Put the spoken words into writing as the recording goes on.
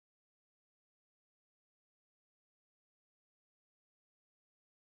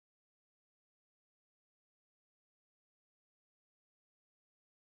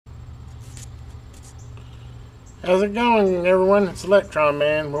How's it going, everyone? It's Electron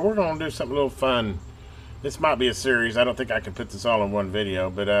Man. Well, we're going to do something a little fun. This might be a series. I don't think I can put this all in one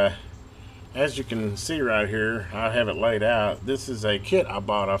video, but as you can see right here, I have it laid out. This is a kit I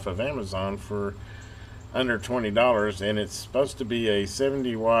bought off of Amazon for under $20, and it's supposed to be a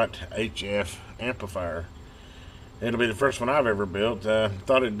 70-watt HF amplifier. It'll be the first one I've ever built.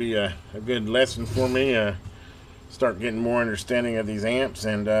 Thought it'd be a good lesson for me. Start getting more understanding of these amps,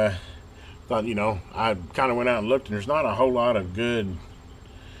 and thought, I kind of went out and looked, and there's not a whole lot of good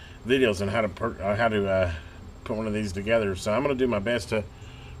videos on how to put one of these together. So I'm going to do my best to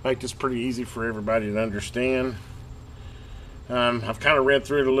make this pretty easy for everybody to understand. I've kind of read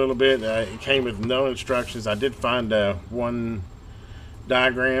through it a little bit. It came with no instructions. I did find one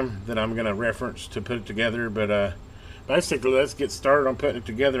diagram that I'm going to reference to put it together, but basically, let's get started on putting it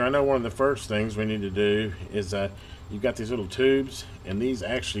together. I know one of the first things we need to do is you've got these little tubes, and these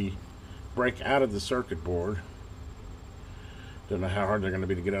actually break out of the circuit board. Don't know how hard they're going to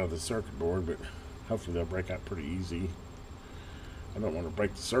be to get out of the circuit board, but hopefully they'll break out pretty easy. I don't want to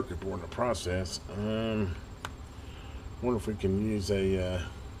break the circuit board in the process. Wonder if we can use a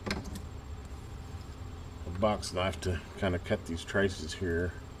box knife to kind of cut these traces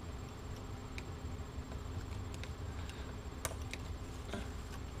here.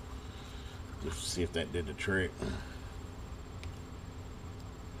 Just see if that did the trick.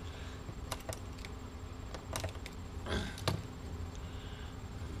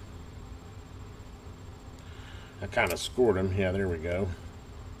 I kind of scored them. Yeah, there we go.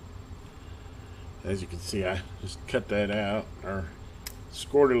 As you can see, I just cut that out, or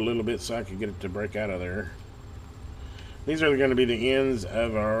scored it a little bit so I could get it to break out of there. These are going to be the ends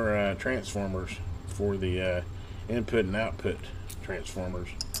of our transformers for the input and output transformers,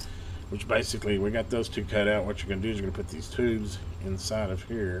 which basically we got those two cut out. What you're going to do is you're going to put these tubes inside of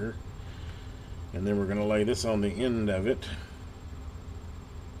here, and then we're going to lay this on the end of it.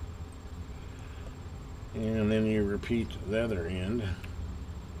 And then you repeat the other end.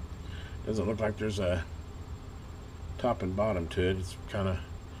 Doesn't look like there's a top and bottom to it. It's kind of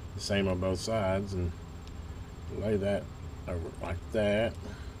the same on both sides, and lay that over like that.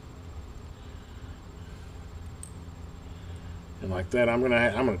 And like that, I'm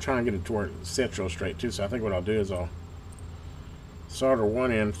gonna try and get it to where it sets real straight too. So I think what I'll do is I'll solder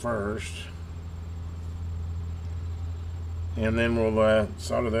one end first, and then we'll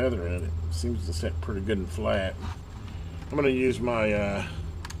solder the other end. It seems to set pretty good and flat. I'm going to use my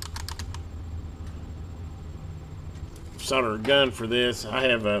solder gun for this. I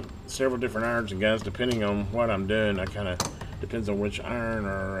have several different irons and guns depending on what I'm doing. I kind of depends on which iron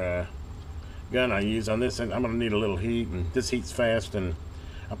or gun I use. On this end, I'm going to need a little heat, and this heats fast, and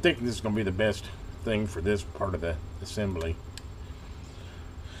I'm thinking this is going to be the best thing for this part of the assembly.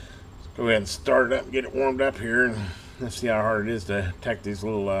 Let's go ahead and start it up and get it warmed up here, and let's see how hard it is to tack these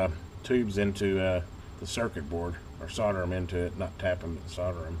little tubes into the circuit board, or solder them into it, not tap them, but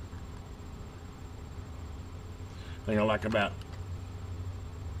solder them. The thing I like about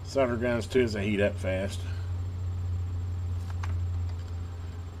solder guns too is they heat up fast.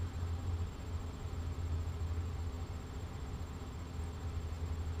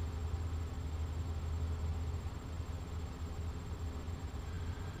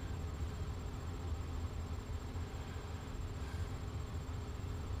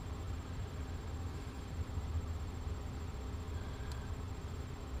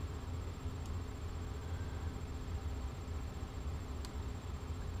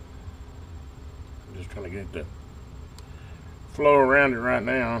 Just trying to get it to flow around it right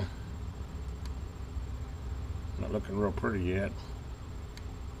now. Not looking real pretty yet.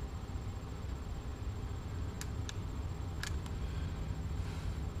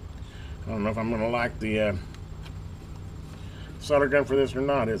 I don't know if I'm going to like the solder gun for this or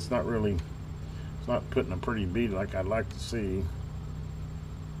not. It's not putting a pretty bead like I'd like to see.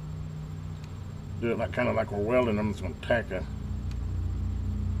 Do it like kind of like we're welding them. It's going to tack a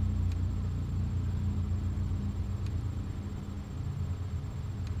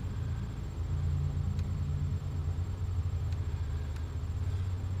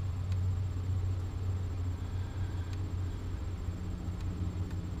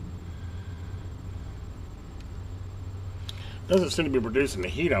doesn't seem to be producing the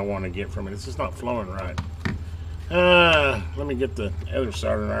heat I want to get from it. It's just not flowing right. Let me get the other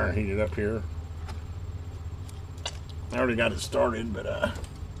soldering iron heated up here. I already got it started, but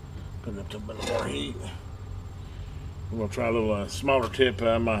put it up to a bit more heat. I'm gonna try a little smaller tip.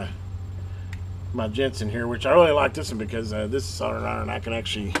 My Jensen here, which I really like this one because this soldering iron I can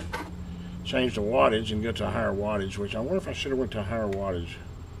actually change the wattage and go to a higher wattage, which I wonder if I should have went to a higher wattage.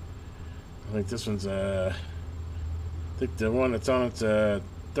 I think this one's think the one that's on it's a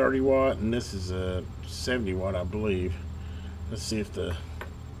 30 watt and this is a 70 watt, I believe. Let's see if the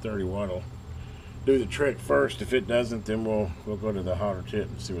 30 watt will do the trick first. If it doesn't, then we'll go to the hotter tip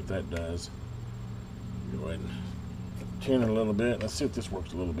and see what that does. Go ahead and tin it a little bit. Let's see if this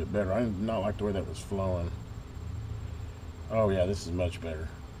works a little bit better. I did not like the way that was flowing. Oh yeah, this is much better.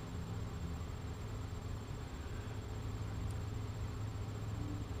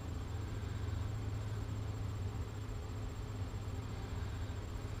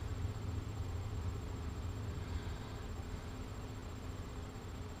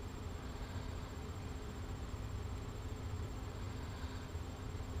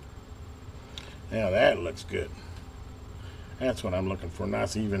 Now that looks good. That's what I'm looking for.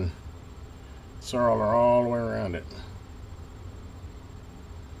 Nice even sorrel all the way around it.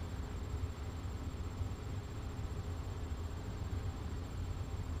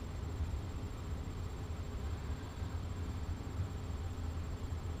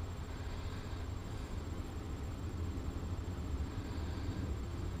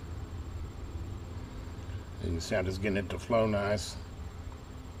 You can see I'm just getting it to flow nice.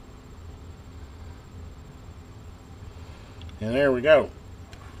 And there we go.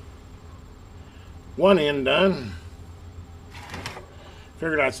 One end done.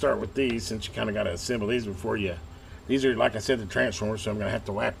 Figured I'd start with these since you kind of got to assemble these before you. These are, like I said, the transformers, so I'm going to have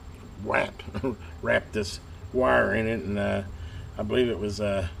to wrap this wire in it. And I believe it was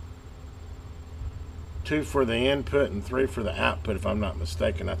 2 for the input and 3 for the output, if I'm not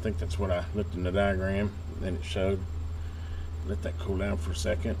mistaken. I think that's what I looked in the diagram. Then it showed. Let that cool down for a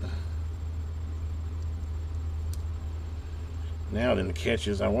second. Now then, the catch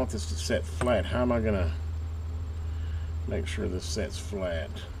is I want this to set flat. How am I going to make sure this sets flat?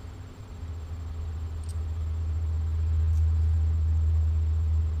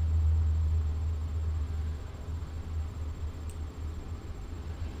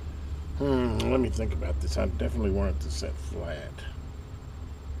 Let me think about this. I definitely want it to set flat.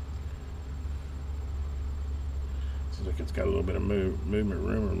 Seems like it's got a little bit of movement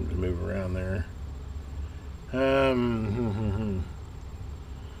room to move around there. Don't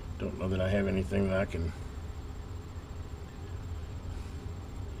know that I have anything that I can.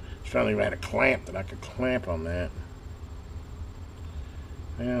 I was trying to think if I had a clamp that I could clamp on that.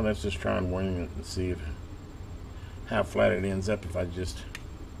 Well, let's just try and wing it and see how flat it ends up if I just.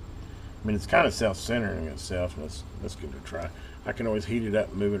 I mean, it's kind of self-centering itself. Let's give it a try. I can always heat it up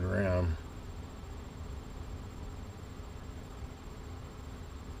and move it around.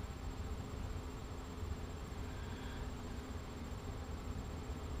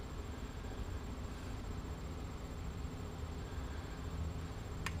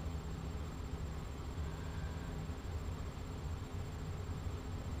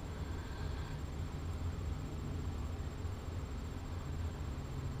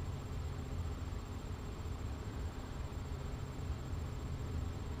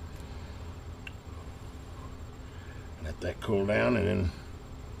 Let that cool down, and then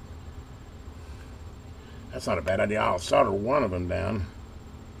that's not a bad idea. I'll solder one of them down,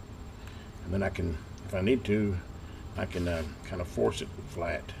 and then I can, if I need to, I can kind of force it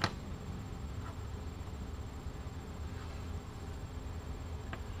flat.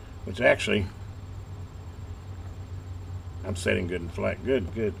 Which actually, I'm setting good and flat.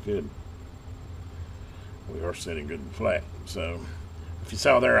 Good, good, good. We are setting good and flat. So if you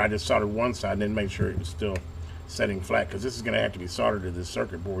saw there, I just soldered one side and then made sure it was still setting flat, because this is going to have to be soldered to this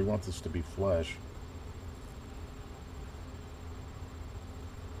circuit board. We want this to be flush.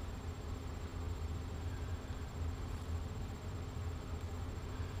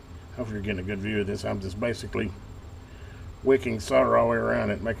 Hopefully you're getting a good view of this. I'm just basically wicking solder all the way around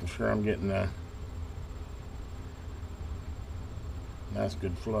it, making sure I'm getting a nice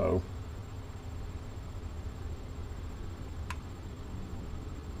good flow.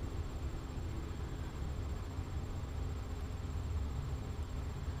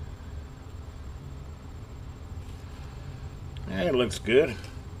 It looks good.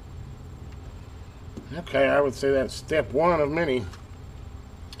 Okay, I would say that's step one of many.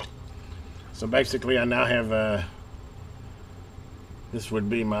 So basically I now have this would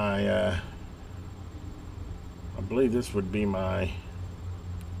be my I believe this would be my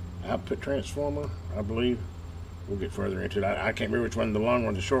output transformer, I believe. We'll get further into it. I can't remember which one, the long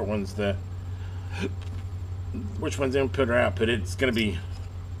one, the short one's which one's input or output. It's going to be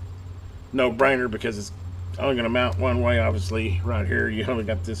no-brainer because it's only going to mount one way, obviously. Right here, you only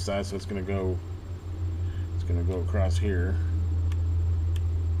got this side, so it's going to go across here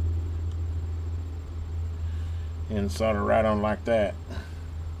and solder right on like that.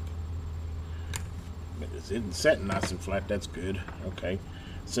 But it's setting nice and flat. That's good. Okay.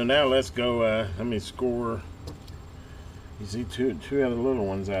 So now let's go. Let me score. You see two other little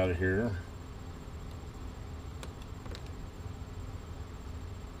ones out of here.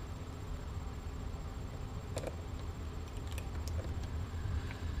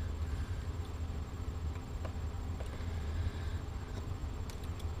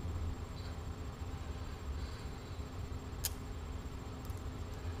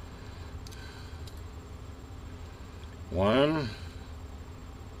 One.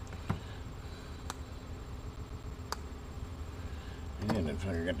 And if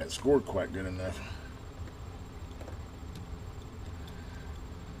I got that scored quite good enough.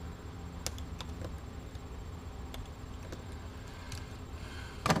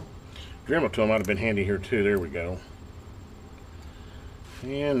 Dremel tool might have been handy here too. There we go.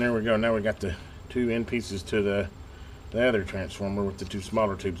 And there we go. Now we got the two end pieces to the other transformer with the two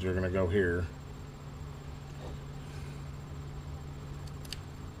smaller tubes that are going to go here.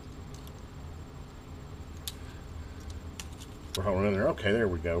 We're holding in there. Okay, there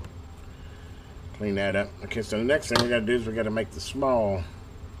we go. Clean that up. Okay, so the next thing we got to do is we got to make the small,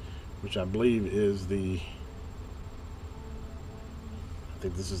 which I believe is the, I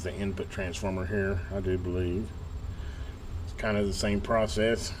think this is the input transformer here. I do believe it's kind of the same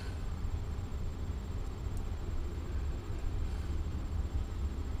process.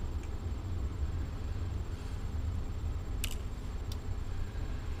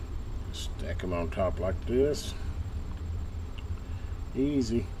 Stack them on top like this.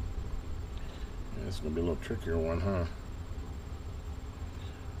 Easy. Yeah, it's gonna be a little trickier one, huh?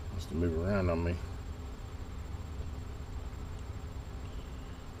 Wants to move around on me.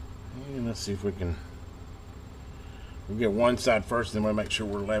 And let's see if we can. We'll get one side first, then we'll make sure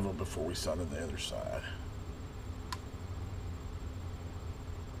we're level before we solder the other side.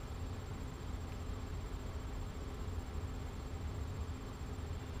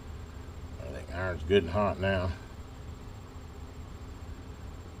 I think iron's good and hot now.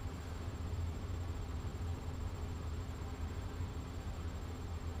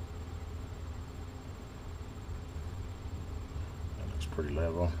 Pretty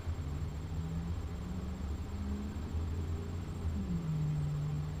level.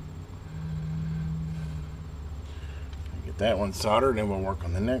 Get that one soldered, and we'll work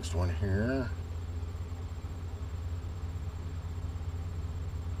on the next one here.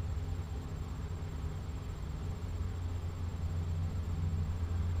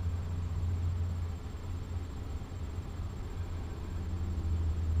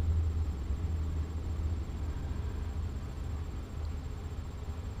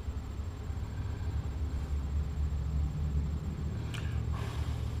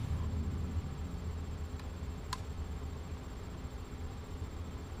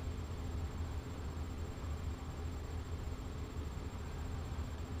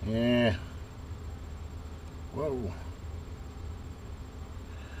 Yeah. Whoa.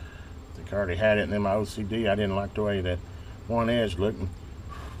 I think I already had it, and then my OCD, I didn't like the way that one edge looked, and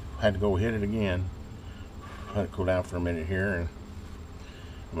had to go hit it again. Let it cool down for a minute here, and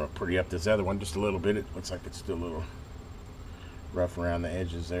I'm going to pretty up this other one just a little bit. It looks like it's still a little rough around the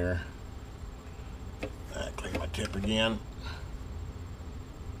edges there. Clean my tip again.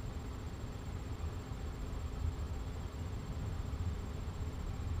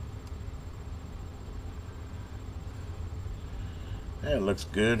 That looks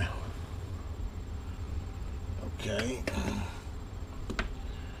good. Okay.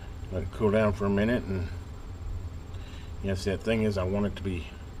 Let it cool down for a minute, and yes, that thing is I want it to be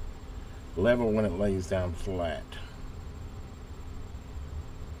level when it lays down flat.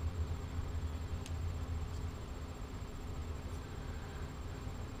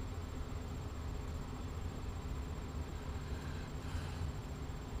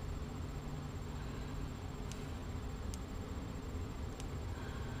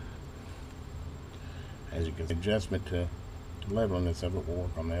 As you can see, adjustment to leveliness of it will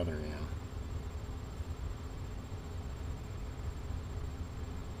work on the other end.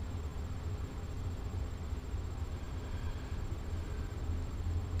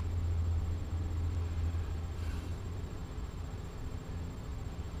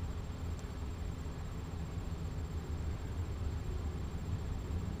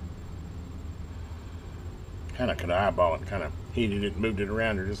 Kind of could eyeball it, kind of heated it, moved it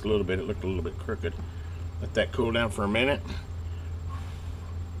around there just a little bit. It looked a little bit crooked. Let that cool down for a minute.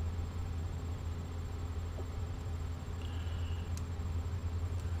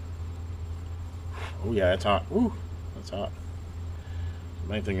 Oh yeah, that's hot. Woo, that's hot.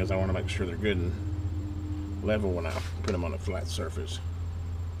 The main thing is I want to make sure they're good and level when I put them on a flat surface.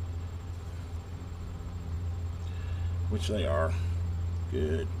 which they are.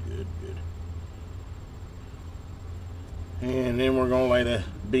 Good, good, good. And then we're going to lay the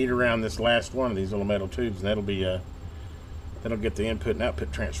bead around this last one of these little metal tubes, and that'll be that'll get the input and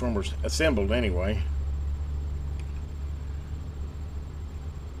output transformers assembled anyway.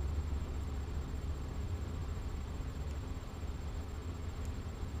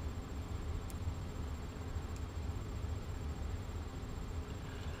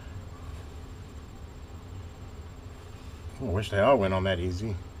 I wish they all went on that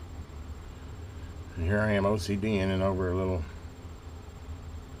easy. And here I am OCDing and over a little.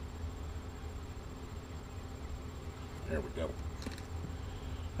 There we go.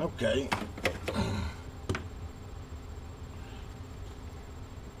 Okay.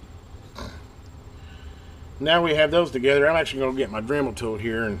 Now we have those together. I'm actually going to get my Dremel tool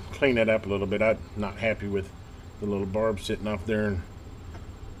here and clean that up a little bit. I'm not happy with the little barb sitting off there, and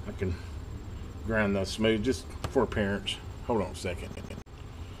I can grind those smooth just for appearance. Hold on a second.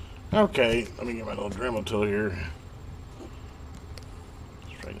 Okay, let me get my little Dremel tool here.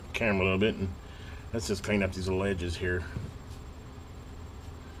 Straighten the camera a little bit, and let's just clean up these little edges here.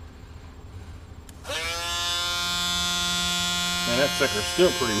 Man, that sucker's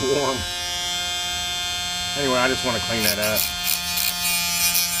still pretty warm. Anyway, I just want to clean that up.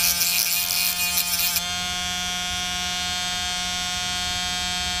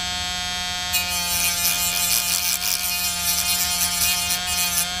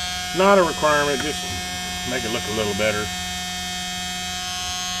 Not a requirement, just make it look a little better.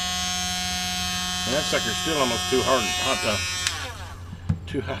 And that sucker's still almost too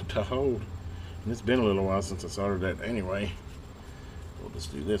hot to hold. And it's been a little while since I soldered that anyway. We'll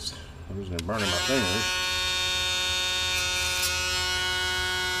just do this. I'm just gonna burn in my fingers.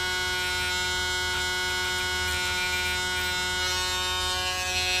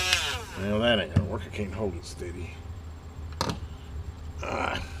 Well, that ain't gonna work. I can't hold it steady.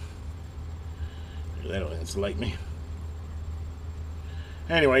 That'll insulate me.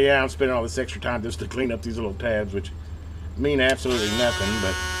 Anyway, yeah, I'm spending all this extra time just to clean up these little tabs, which mean absolutely nothing,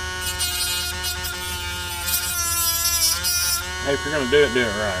 but hey, if you're gonna do it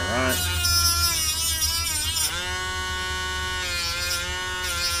right, right?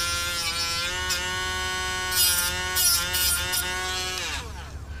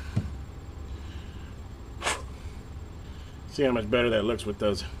 See how much better that looks with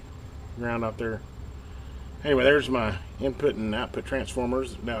those ground out there. Anyway, there's my input and output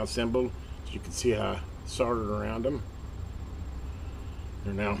transformers now assembled. As you can see how I soldered around them.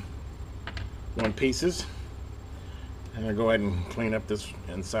 They're now one pieces. And I'll go ahead and clean up this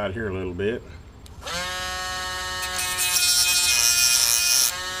inside here a little bit.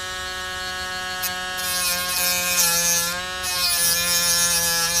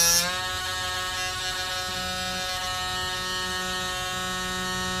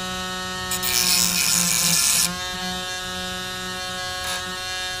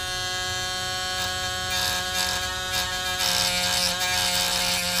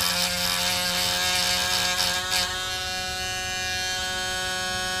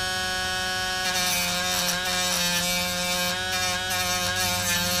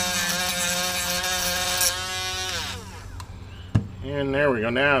 And there we go.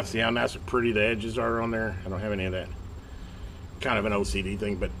 Now see how nice and pretty the edges are on there. I don't have any of that. Kind of an OCD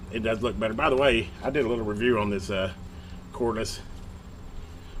thing, but it does look better. By the way, I did a little review on this cordless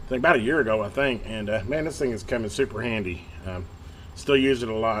thing about a year ago, I think, and man, this thing is coming super handy. Still use it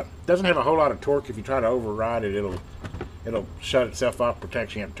a lot. Doesn't have a whole lot of torque. If you try to override it, it'll shut itself off.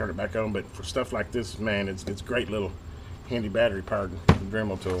 Protection, you have to turn it back on. But for stuff like this, man, it's great little handy battery powered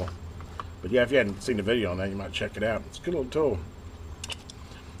Dremel tool. But yeah, if you hadn't seen the video on that, you might check it out. It's a good little tool.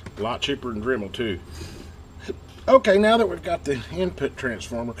 A lot cheaper than Dremel too. Okay, now that we've got the input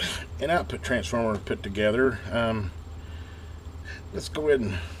transformer and output transformer put together, let's go ahead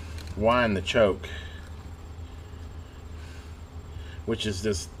and wind the choke, which is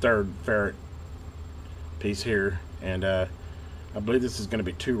this third ferrite piece here, and I believe this is going to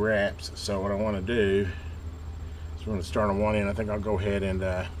be 2 wraps. So what I want to do is we're going to start on one end. I think I'll go ahead and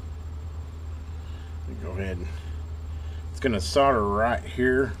it's going to solder right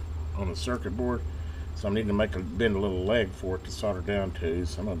here on the circuit board, so I'm needing to bend a little leg for it to solder down to,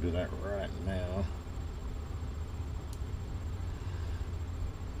 so I'm going to do that right now.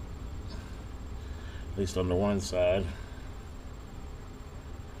 At least on the one side.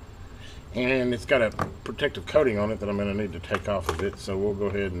 And it's got a protective coating on it that I'm going to need to take off of it, so we'll go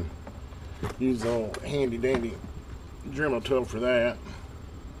ahead and use the old handy dandy Dremel tool for that,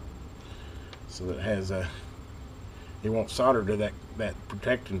 so that it has a, it won't solder to that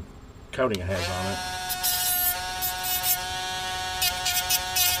protecting coating it has on it.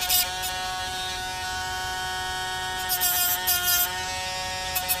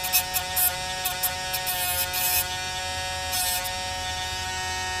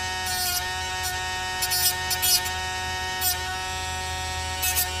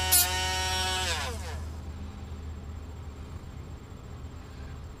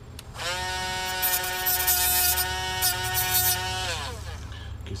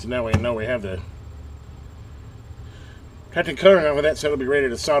 So now we know we have the cutting coloring over that, so it'll be ready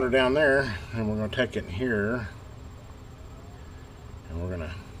to solder down there. And we're going to take it in here, and we're going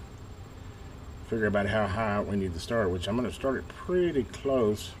to figure about how high we need to start, which I'm going to start it pretty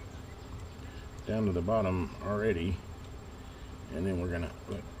close down to the bottom already. And then we're going to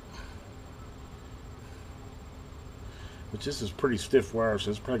look, which this is pretty stiff wire,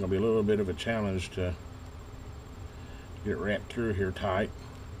 so it's probably going to be a little bit of a challenge to get it wrapped through here tight.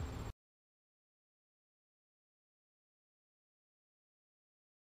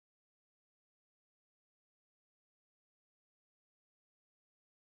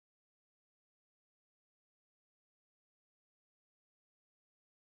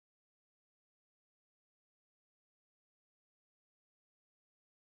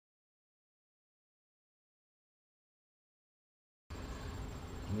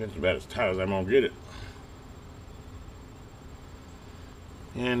 That's about as tight as I'm going to get it.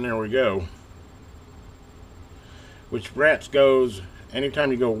 And there we go. Which wraps goes, anytime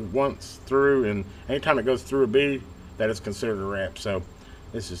you go once through, and anytime it goes through a bead, that is considered a wrap. So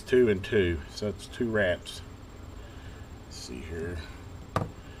this is 2 and 2. So it's 2 wraps. Let's see here.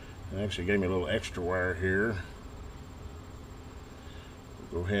 It actually gave me a little extra wire here.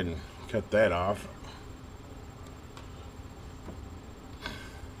 We'll go ahead and cut that off.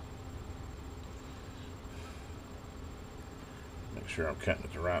 Make sure I'm cutting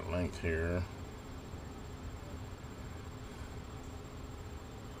it the right length here.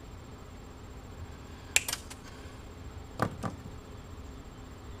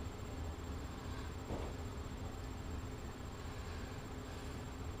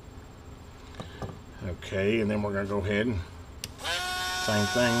 Okay, and then we're going to go ahead and same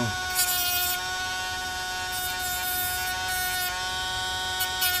thing.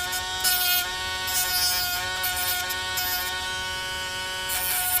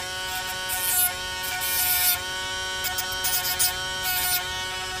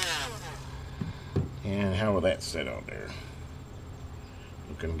 And how will that sit on there?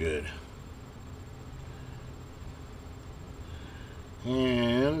 Looking good.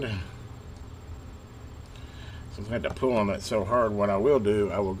 And since I had to pull on that so hard, what I will do,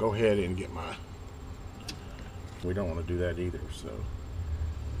 I will go ahead and get my, we don't want to do that either, so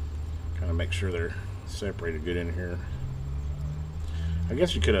kind of make sure they're separated good in here. I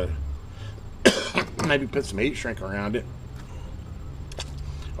guess you could have maybe put some heat shrink around it.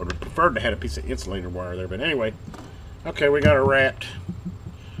 I would have preferred to have a piece of insulator wire there, but anyway. Okay, we got it wrapped.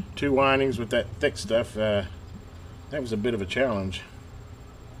 2 windings with that thick stuff. That was a bit of a challenge.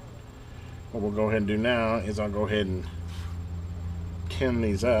 What we'll go ahead and do now is I'll go ahead and tin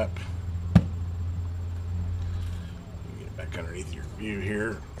these up. Get back underneath your view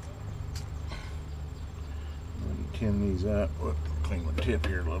here. And tin these up. Whoop, clean my tip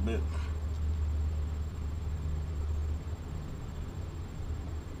here a little bit.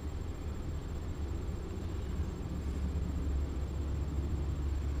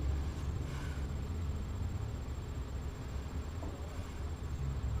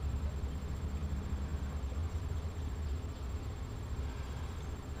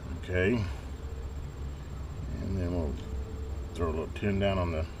 Okay, and then we'll throw a little tin down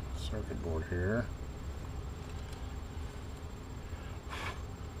on the circuit board here.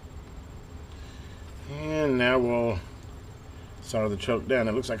 And now we'll solder the choke down.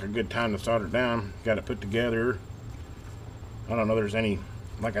 It looks like a good time to solder it down. Got it put together. I don't know there's any,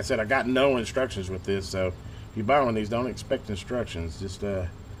 like I said, I got no instructions with this, so if you buy one of these, don't expect instructions. Just I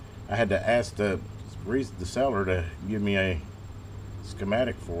had to ask the seller to give me a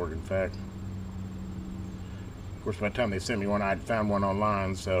schematic for it. In fact, of course, by the time they sent me one, I'd found one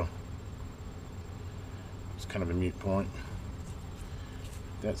online, so it's kind of a moot point.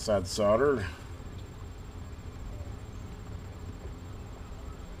 That side soldered.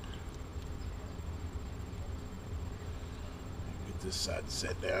 Get this side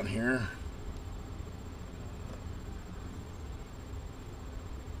set down here.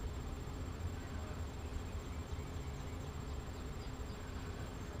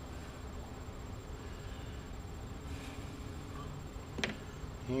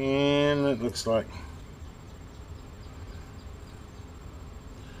 And it looks like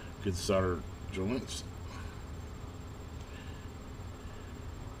good solder joints.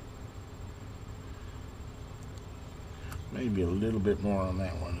 Maybe a little bit more on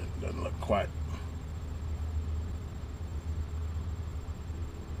that one. It doesn't look quite.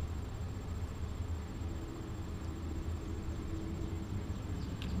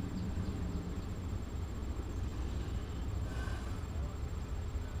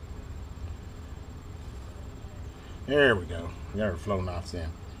 There we go. We got our flow knots in.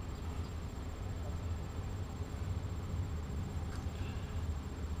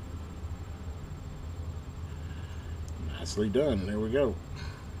 Nicely done. There we go.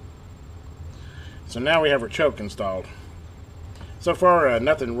 So now we have our choke installed. So far,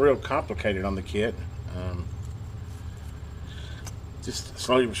 nothing real complicated on the kit. Just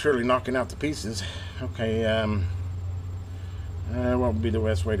slowly but surely knocking out the pieces. Okay, what would be the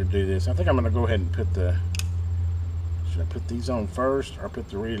best way to do this? I think I'm going to go ahead and put the... Should I put these on first or put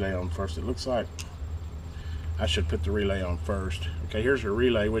the relay on first? It looks like I should put the relay on first. Okay, here's your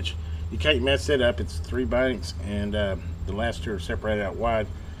relay, which you can't mess it up. It's 3 banks, and the last 2 are separated out wide.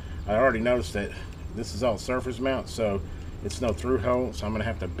 I already noticed that this is all surface mount, so it's no through hole, so I'm going to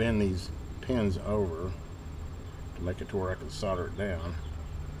have to bend these pins over to make it to where I can solder it down.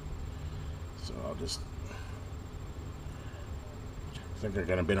 So I'll just... I think I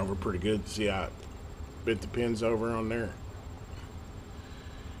got them bent over pretty good. See, I bent the pins over on there.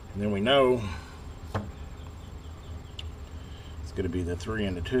 And then we know it's going to be the 3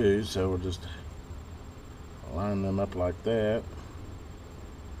 and the 2, so we'll just line them up like that.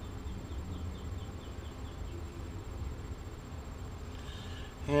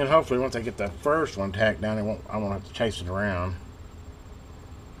 And hopefully once I get the first one tacked down, I won't have to chase it around.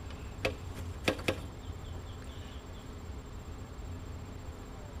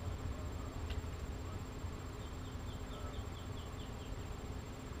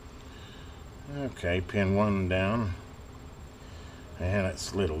 Okay, pin 1 down. And it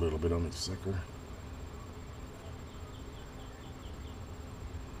slid a little bit on its sucker.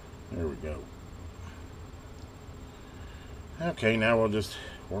 There we go. Okay, now we'll just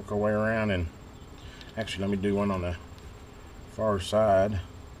work our way around, and actually let me do one on the far side.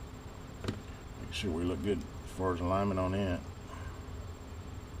 Make sure we look good as far as alignment on it.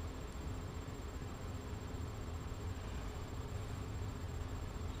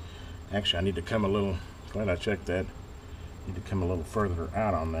 Actually, I need to come a little, glad I checked that. Need to come a little further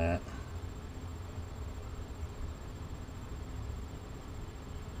out on that.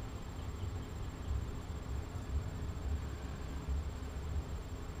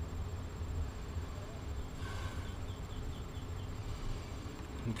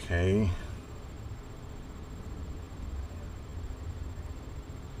 Okay.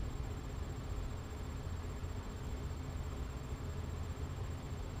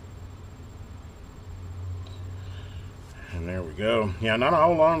 And there we go. Yeah, not a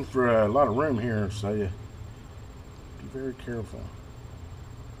whole lot for a lot of room here, so you be very careful.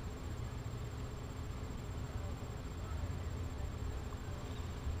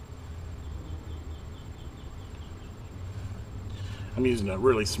 I'm using a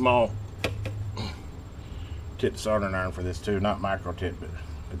really small tip soldering iron for this too, not micro tip,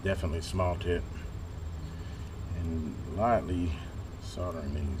 but definitely a small tip. And lightly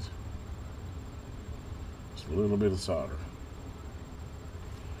soldering these. Just a little bit of solder.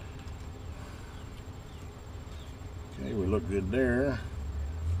 Okay, we look good there.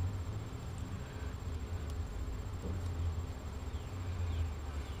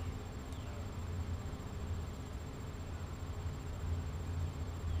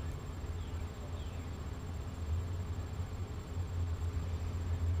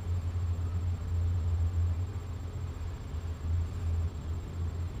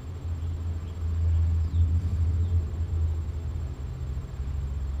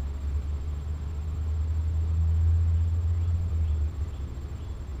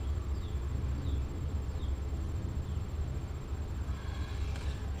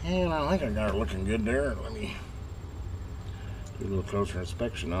 And I think I got her looking good there. Let me do a little closer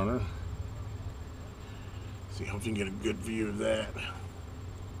inspection on her. See, hope you can get a good view of that.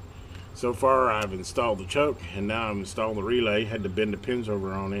 So far, I've installed the choke, and now I've installed the relay. Had to bend the pins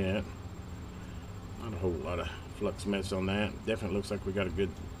over on it. Not a whole lot of flux mess on that. Definitely looks like we got a good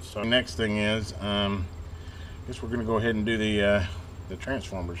start. Next thing is, I guess we're going to go ahead and do the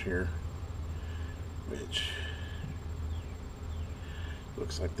transformers here, which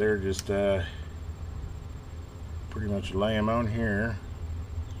looks like they're just pretty much lay them on here.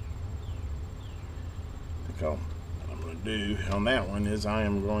 I think what I'm going to do on that one is I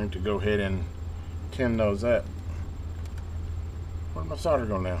am going to go ahead and tin those up. Where'd my solder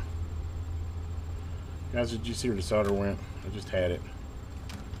go now? Guys, did you see where the solder went? I just had it.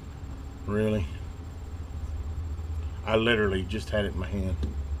 Really? I literally just had it in my hand.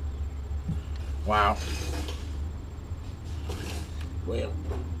 Wow. Well,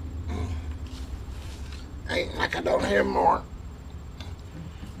 ain't like I don't have more.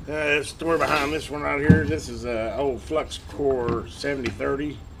 The story behind this one right here, this is an old Flux Core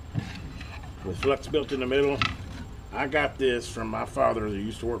 7030 with flux built in the middle. I got this from my father that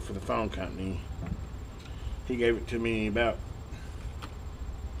used to work for the phone company. He gave it to me about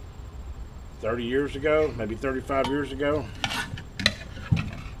 30 years ago, maybe 35 years ago.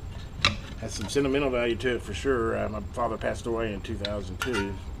 Has some sentimental value to it for sure. My father passed away in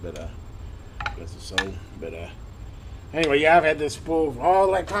 2002, but bless his soul. But anyway, yeah, I've had this spool. All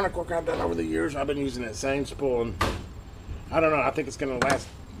the electronic work I've done over the years, I've been using that same spool, and I don't know. I think it's going to last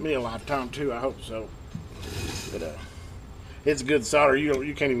me a lifetime too. I hope so. But it's good solder.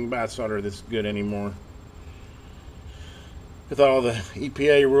 You can't even buy solder that's good anymore. With all the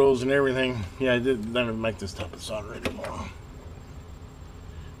EPA rules and everything, yeah, they don't make this type of solder anymore.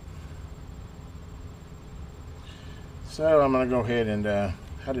 So I'm going to go ahead and,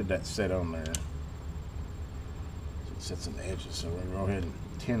 how did that set on there? So it sets on the edges, so we're going to go ahead and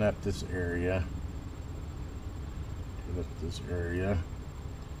tin up this area. Tin up this area.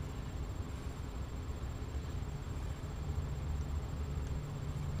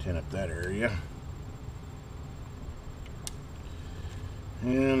 Tin up that area.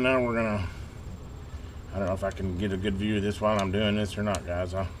 And now we're gonna, I don't know if I can get a good view of this while I'm doing this or not,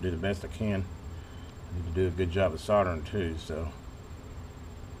 guys. I'll do the best I can. I need to do a good job of soldering too, so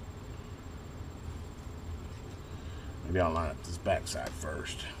maybe I'll line up this backside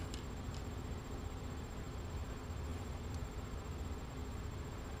first.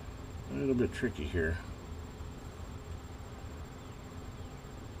 A little bit tricky here.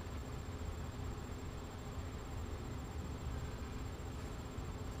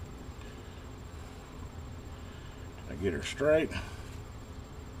 Get her straight.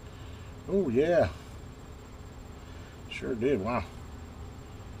 Oh yeah, sure did. Wow,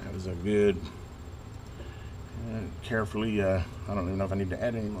 that was a good. Carefully, I don't even know if I need to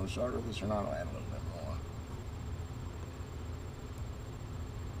add any more solder to this or not. I'll add a little bit more.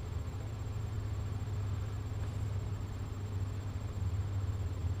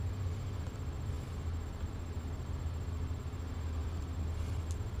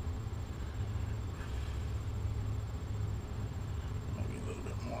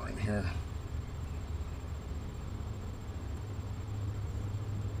 Here.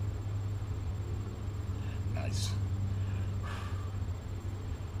 Nice.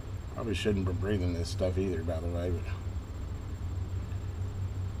 Probably shouldn't be breathing this stuff either, by the way,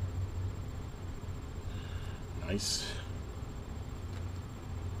 but nice.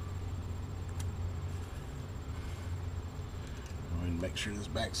 Go ahead and make sure this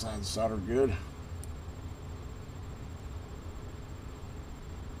backside's soldered good.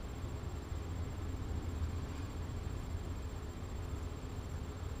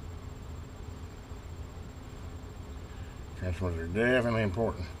 Transformers are definitely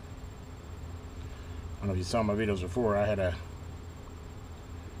important. I don't know if you saw my videos before. I had a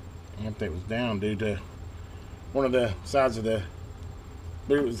amp that was down due to one of the sides of the, I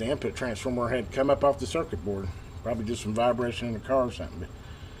believe it was the input transformer, had come up off the circuit board. Probably just some vibration in the car or something. But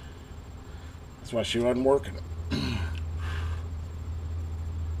that's why she wasn't working.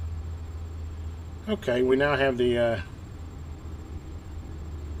 Okay, we now have the,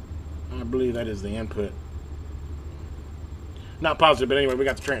 I believe that is the input. Not positive, but anyway, we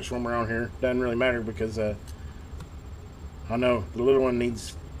got the transformer on here. Doesn't really matter because I know the little one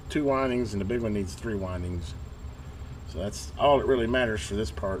needs 2 windings and the big one needs 3 windings. So that's all that really matters for this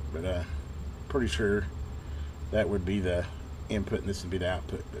part, but pretty sure that would be the input and this would be the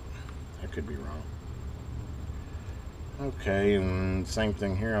output, but I could be wrong. Okay, and same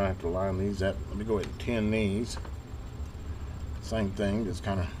thing here. I have to line these up. Let me go ahead and tin these. Same thing, just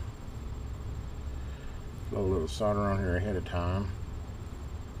kind of blow a little solder on here ahead of time.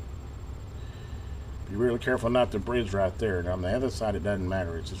 Be really careful not to bridge right there. Now on the other side it doesn't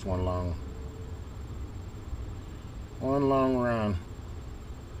matter, it's just one long run.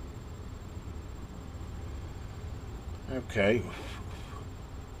 Okay.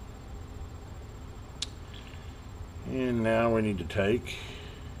 And now we need to take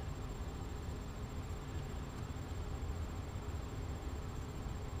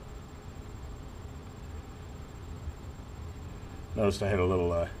noticed I had a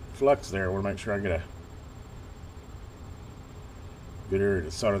little flux there. I want to make sure I get a good area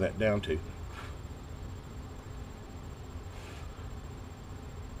to solder that down to.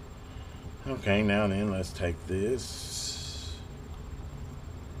 Okay, now then, let's take this.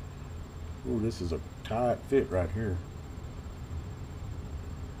 Ooh, this is a tight fit right here.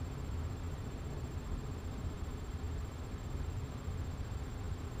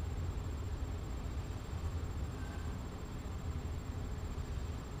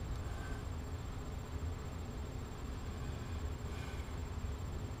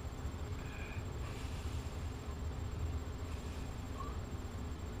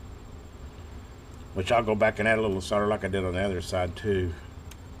 Which I'll go back and add a little solder like I did on the other side too.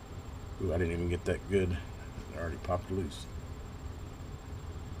 Ooh, I didn't even get that good. It already popped loose.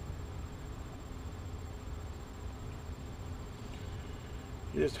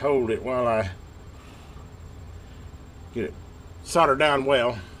 Just hold it while I get it soldered down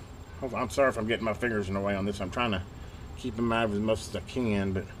well. I'm sorry if I'm getting my fingers in the way on this. I'm trying to keep them out as much as I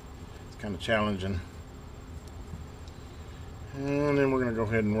can, but it's kind of challenging. And then we're going to go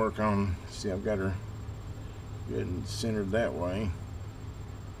ahead and work on, see, I've got her good and centered that way.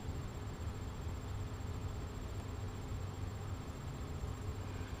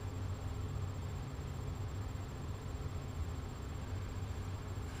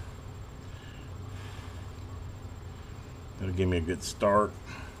 That'll give me a good start.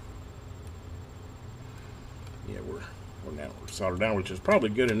 Yeah, we're soldered down, which is probably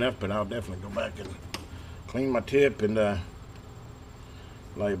good enough, but I'll definitely go back and clean my tip and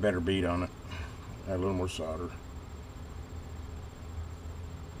lay a better bead on it. Add a little more solder.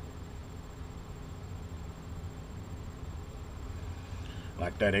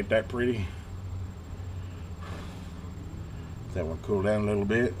 Like that, ain't that pretty? That one cool down a little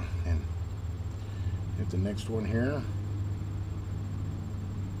bit, and hit the next one here.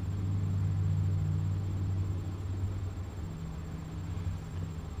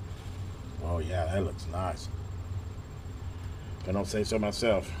 Oh yeah, that looks nice. If I don't say so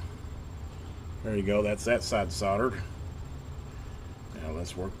myself. There you go, that's that side soldered. Now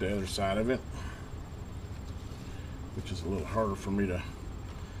let's work the other side of it, which is a little harder for me to,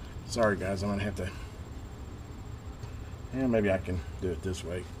 sorry guys, I'm gonna have to, yeah, maybe I can do it this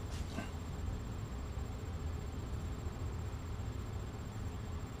way.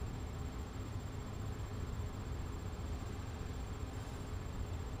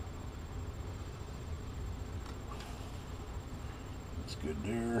 Good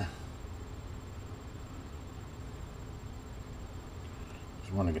there.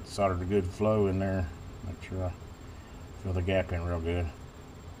 Just want to get soldered a good flow in there. Make sure I fill the gap in real good.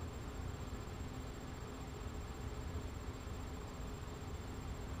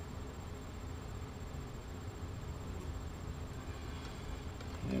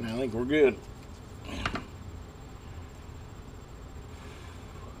 And I think we're good.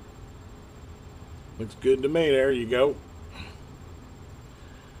 Looks good to me. There you go.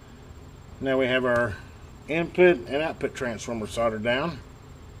 Now we have our input and output transformer soldered down.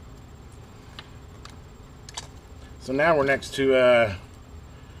 So now we're next to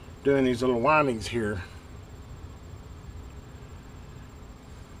doing these little windings here.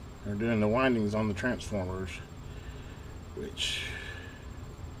 We're doing the windings on the transformers, which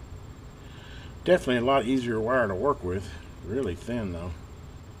definitely a lot easier wire to work with. Really thin though.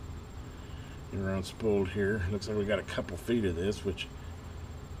 They're unspooled here. Looks like we got a couple feet of this, which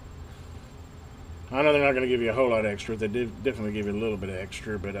I know they're not going to give you a whole lot extra. They did definitely give you a little bit of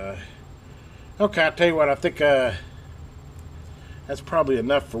extra, but okay, I'll tell you what, I think that's probably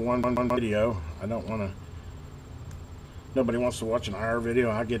enough for one video. I don't want to, nobody wants to watch an hour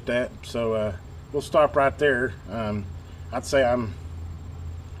video, I get that. So we'll stop right there. I'd say I'm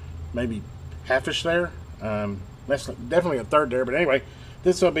maybe halfish there. That's definitely a third there, but anyway,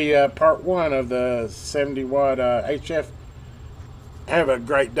 this will be part one of the 70 watt HF. Have a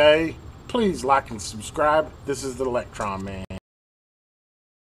great day. Please like and subscribe. This is the Electron Man.